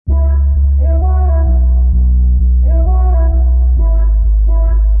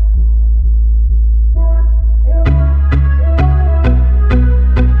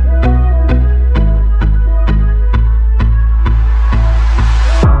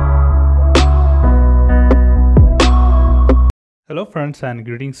Hello friends and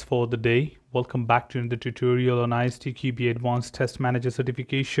greetings for the day. Welcome back to the tutorial on ISTQB Advance Test Manager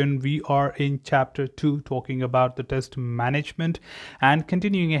certification. We are in chapter 2 talking about the test management and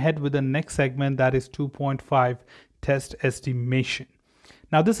continuing ahead with the next segment, that is 2.5 test estimation.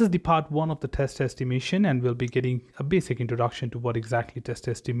 Now this is the part 1 of the test estimation, and we'll be getting a basic introduction to what exactly test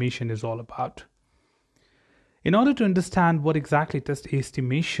estimation is all about. In order to understand what exactly test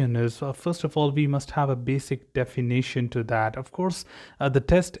estimation is, first of all, we must have a basic definition to that. Of course, the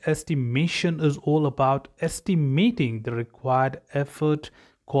test estimation is all about estimating the required effort,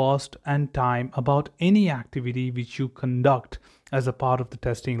 cost, and time about any activity which you conduct as a part of the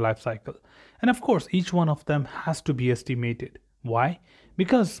testing lifecycle. And of course, each one of them has to be estimated. Why?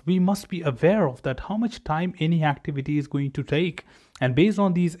 Because we must be aware of that how much time any activity is going to take, and based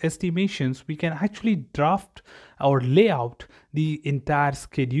on these estimations we can actually draft or lay out the entire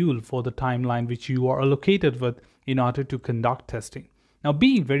schedule for the timeline which you are allocated with in order to conduct testing. Now,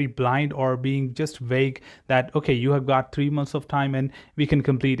 being very blind or being just vague that okay, you have got 3 months of time and we can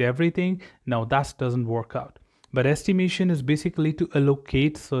complete everything, no, that doesn't work out. But estimation is basically to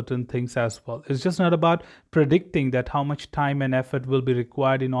allocate certain things as well. It's just not about predicting that how much time and effort will be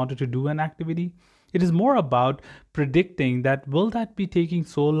required in order to do an activity. It is more about predicting that will that be taking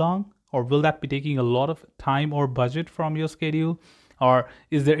so long, or will that be taking a lot of time or budget from your schedule, or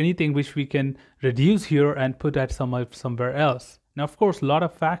is there anything which we can reduce here and put at somewhere else. Now, of course, a lot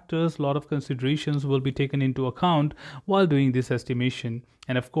of factors, a lot of considerations will be taken into account while doing this estimation.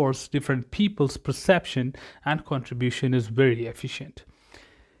 And of course, different people's perception and contribution is very efficient.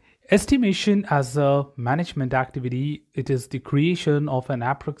 Estimation as a management activity, it is the creation of an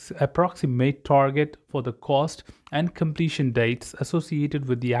approximate target for the cost and completion dates associated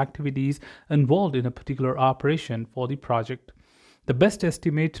with the activities involved in a particular operation for the project. The best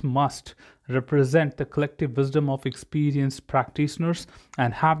estimate must represent the collective wisdom of experienced practitioners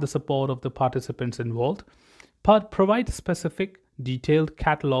and have the support of the participants involved. Provide a specific, detailed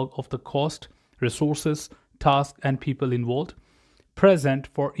catalog of the cost, resources, tasks, and people involved. Present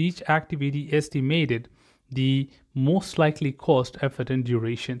for each activity estimated the most likely cost, effort, and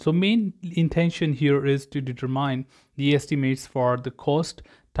duration. So main intention here is to determine the estimates for the cost,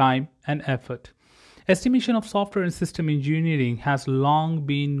 time, and effort. Estimation of software and system engineering has long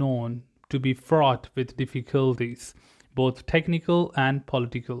been known to be fraught with difficulties, both technical and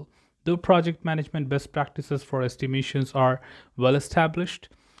political. Though project management best practices for estimations are well established,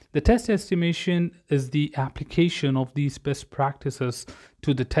 the test estimation is the application of these best practices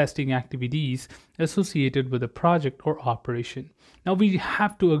to the testing activities associated with a project or operation. Now, we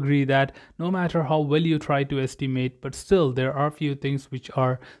have to agree that no matter how well you try to estimate, but still there are few things which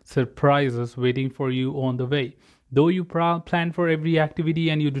are surprises waiting for you on the way. Though you plan for every activity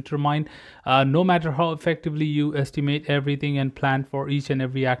and you determine no matter how effectively you estimate everything and plan for each and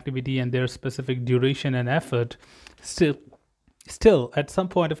every activity and their specific duration and effort, Still, at some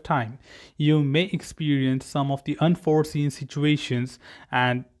point of time, you may experience some of the unforeseen situations,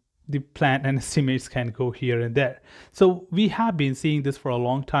 and the plan and estimates can go here and there. So we have been seeing this for a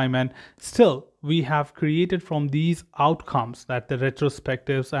long time, and still we have created from these outcomes that the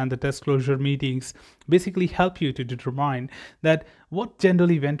retrospectives and the test closure meetings basically help you to determine that what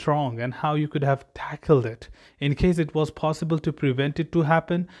generally went wrong and how you could have tackled it. In case it was possible to prevent it to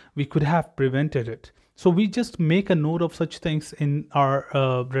happen, we could have prevented it. So we just make a note of such things in our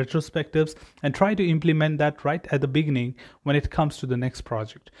retrospectives and try to implement that right at the beginning when it comes to the next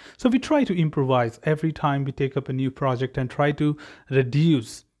project. So we try to improvise every time we take up a new project and try to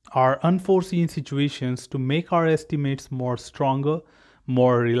reduce our unforeseen situations to make our estimates more stronger,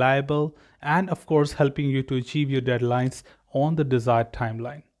 more reliable, and of course helping you to achieve your deadlines on the desired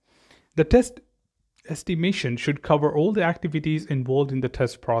timeline. The test estimation should cover all the activities involved in the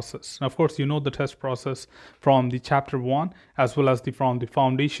test process. Now, of course, you know the test process from the chapter 1 as well as from the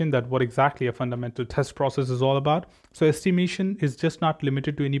foundation, that what exactly a fundamental test process is all about. So estimation is just not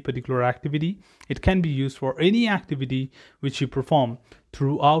limited to any particular activity. It can be used for any activity which you perform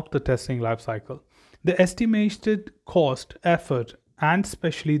throughout the testing lifecycle. The estimated cost, effort, and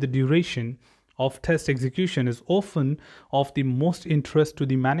especially the duration of test execution is often of the most interest to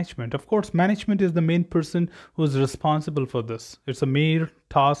the management. Of course, management is the main person who is responsible for this. It's a mere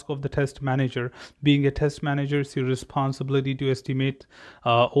task of the test manager. Being a test manager, it's your responsibility to estimate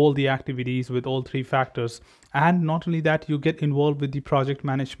all the activities with all 3 factors. And not only that, you get involved with the project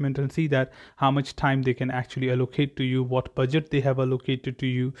management and see that how much time they can actually allocate to you, what budget they have allocated to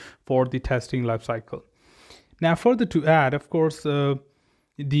you for the testing lifecycle. Now, further to add, of course,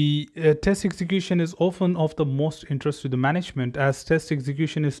 the test execution is often of the most interest to the management, as test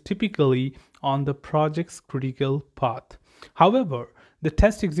execution is typically on the project's critical path. However, the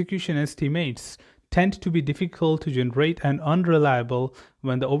test execution estimates tend to be difficult to generate and unreliable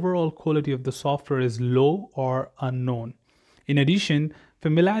when the overall quality of the software is low or unknown. In addition,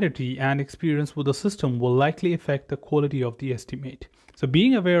 familiarity and experience with the system will likely affect the quality of the estimate. So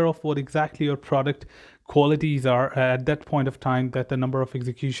being aware of what exactly your product qualities are at that point of time, that the number of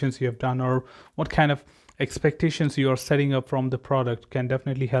executions you have done or what kind of expectations you are setting up from the product can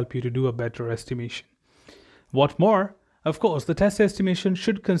definitely help you to do a better estimation. What more, of course, the test estimation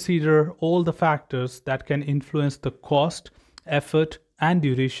should consider all the factors that can influence the cost, effort, and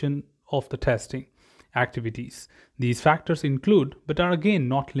duration of the testing activities. These factors include, but are again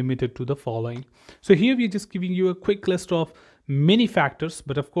not limited to, the following. So here we're just giving you a quick list of many factors,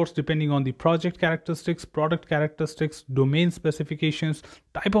 but of course, depending on the project characteristics, product characteristics, domain specifications,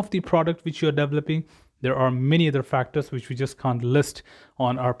 type of the product which you're developing, there are many other factors which we just can't list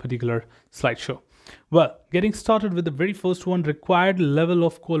on our particular slideshow. Well, getting started with the very first one, required level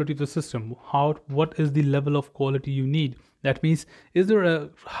of quality of the system. What is the level of quality you need? That means, is there a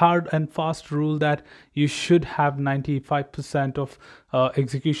hard and fast rule that you should have 95% of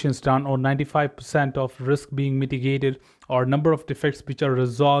executions done, or 95% of risk being mitigated, or number of defects which are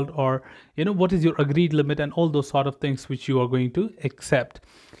resolved, or what is your agreed limit, and all those sort of things which you are going to accept.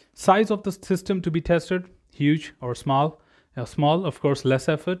 Size of the system to be tested, huge or small. Small, of course, less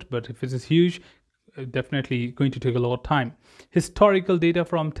effort, but if it is huge, definitely going to take a lot of time. Historical data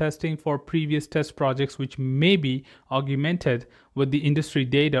from testing for previous test projects, which may be augmented with the industry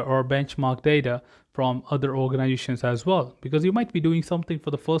data or benchmark data from other organizations as well, because you might be doing something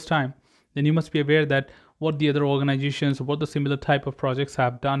for the first time. Then you must be aware that what the other organizations, what the similar type of projects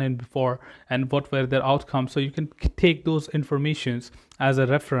have done in before, and what were their outcomes. So you can take those informations as a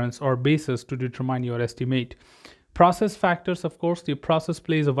reference or basis to determine your estimate. Process factors, of course, the process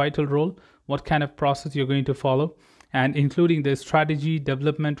plays a vital role. What kind of process you're going to follow, and including the strategy,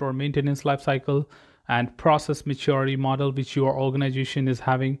 development, or maintenance lifecycle, and process maturity model which your organization is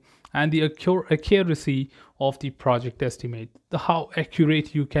having, and the accuracy of the project estimate, how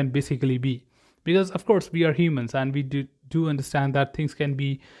accurate you can basically be. Because of course we are humans and we do understand that things can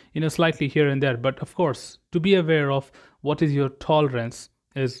be slightly here and there, but of course to be aware of what is your tolerance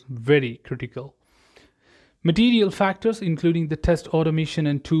is very critical. Material factors, including the test automation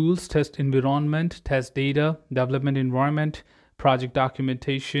and tools, test environment, test data, development environment, project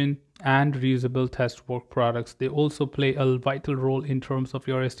documentation, and reusable test work products. They also play a vital role in terms of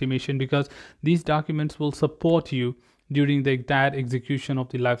your estimation, because these documents will support you during the entire execution of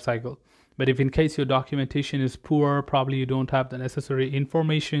the life cycle. But if in case your documentation is poor, probably you don't have the necessary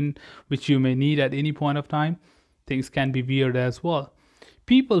information which you may need at any point of time, things can be weird as well.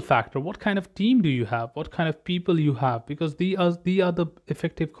 People factor, what kind of team do you have, what kind of people you have, because they are the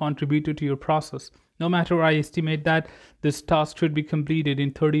effective contributor to your process. No matter, I estimate that this task should be completed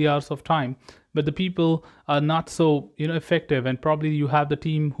in 30 hours of time, but the people are not so effective, and probably you have the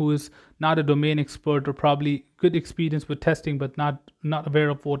team who is not a domain expert, or probably good experience with testing but not aware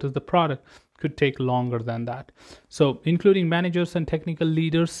of what is the product, could take longer than that. So including managers and technical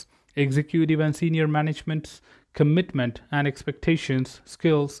leaders, executive and senior management's commitment and expectations,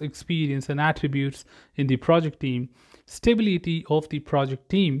 skills, experience, and attributes in the project team, stability of the project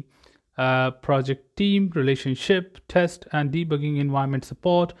team relationship, test and debugging environment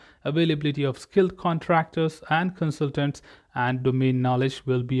support, availability of skilled contractors and consultants, and domain knowledge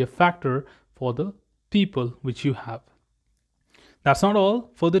will be a factor for the people which you have. That's not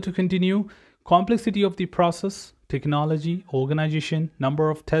all. Further to continue, complexity of the process, technology, organization, number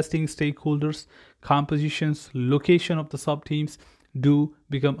of testing stakeholders, compositions, location of the sub-teams do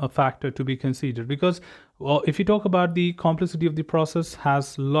become a factor to be considered, because if you talk about the complexity of the process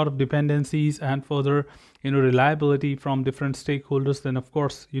has a lot of dependencies and further reliability from different stakeholders, then of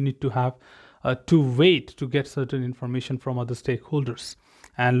course you need to have to wait to get certain information from other stakeholders.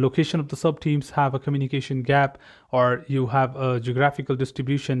 And location of the sub-teams have a communication gap, or you have a geographical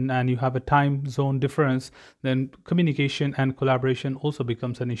distribution and you have a time zone difference, then communication and collaboration also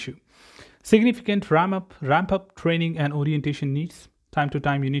becomes an issue. Significant ramp up training and orientation needs. Time to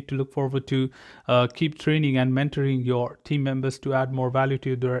time you need to look forward to keep training and mentoring your team members to add more value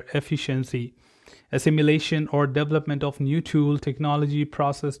to their efficiency. Assimilation or development of new tool, technology,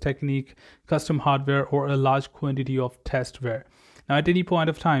 process, technique, custom hardware, or a large quantity of testware. Now, at any point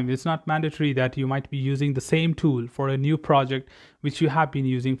of time, it's not mandatory that you might be using the same tool for a new project which you have been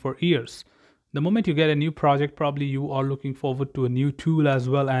using for years. The moment you get a new project, probably you are looking forward to a new tool as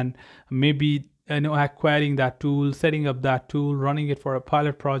well, and maybe acquiring that tool, setting up that tool, running it for a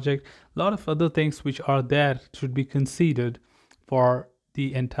pilot project. A lot of other things which are there should be considered for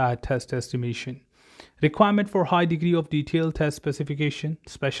the entire test estimation. Requirement for high degree of detailed test specification,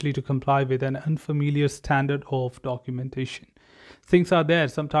 especially to comply with an unfamiliar standard of documentation. Things are there.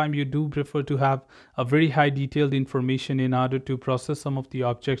 Sometimes you do prefer to have a very high detailed information in order to process some of the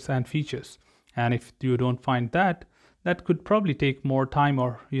objects and features. And if you don't find that, that could probably take more time,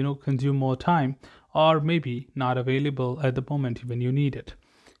 or consume more time, or maybe not available at the moment when you need it.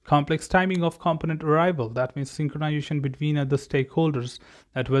 Complex timing of component arrival, that means synchronization between other stakeholders,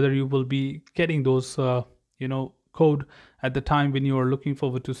 that whether you will be getting those code at the time when you are looking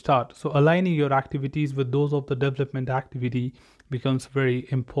forward to start. So aligning your activities with those of the development activity becomes very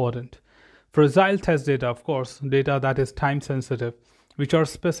important. Fragile test data, of course, data that is time sensitive, which are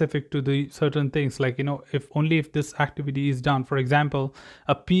specific to the certain things, like if this activity is done, for example,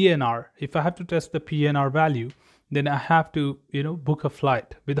 a PNR. If I have to test the PNR value, then I have to book a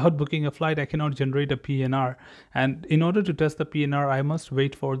flight. Without booking a flight, I cannot generate a PNR, and in order to test the PNR, I must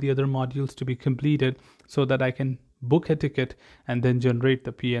wait for the other modules to be completed so that I can book a ticket and then generate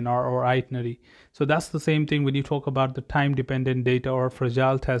the PNR or itinerary. So that's the same thing when you talk about the time dependent data or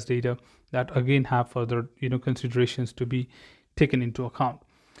fragile test data, that again have further considerations to be taken into account.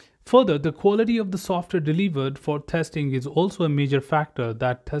 Further, the quality of the software delivered for testing is also a major factor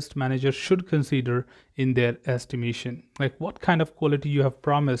that test managers should consider in their estimation. Like what kind of quality you have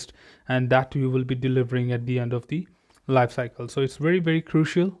promised and that you will be delivering at the end of the life cycle. So it's very, very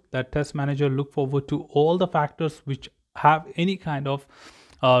crucial that test manager look forward to all the factors which have any kind of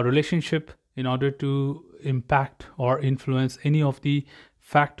relationship in order to impact or influence any of the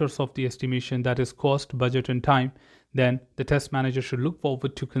factors of the estimation, that is cost, budget, and time. Then the test manager should look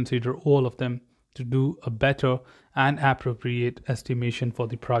forward to consider all of them to do a better and appropriate estimation for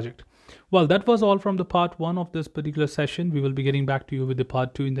the project. Well, that was all from the part 1 of this particular session. We will be getting back to you with the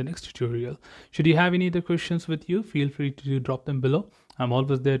part 2 in the next tutorial. Should you have any other questions with you, feel free to drop them below. I'm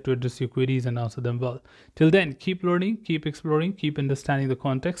always there to address your queries and answer them well. Till then, keep learning, keep exploring, keep understanding the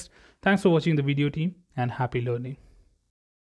context. Thanks for watching the video, team, and happy learning.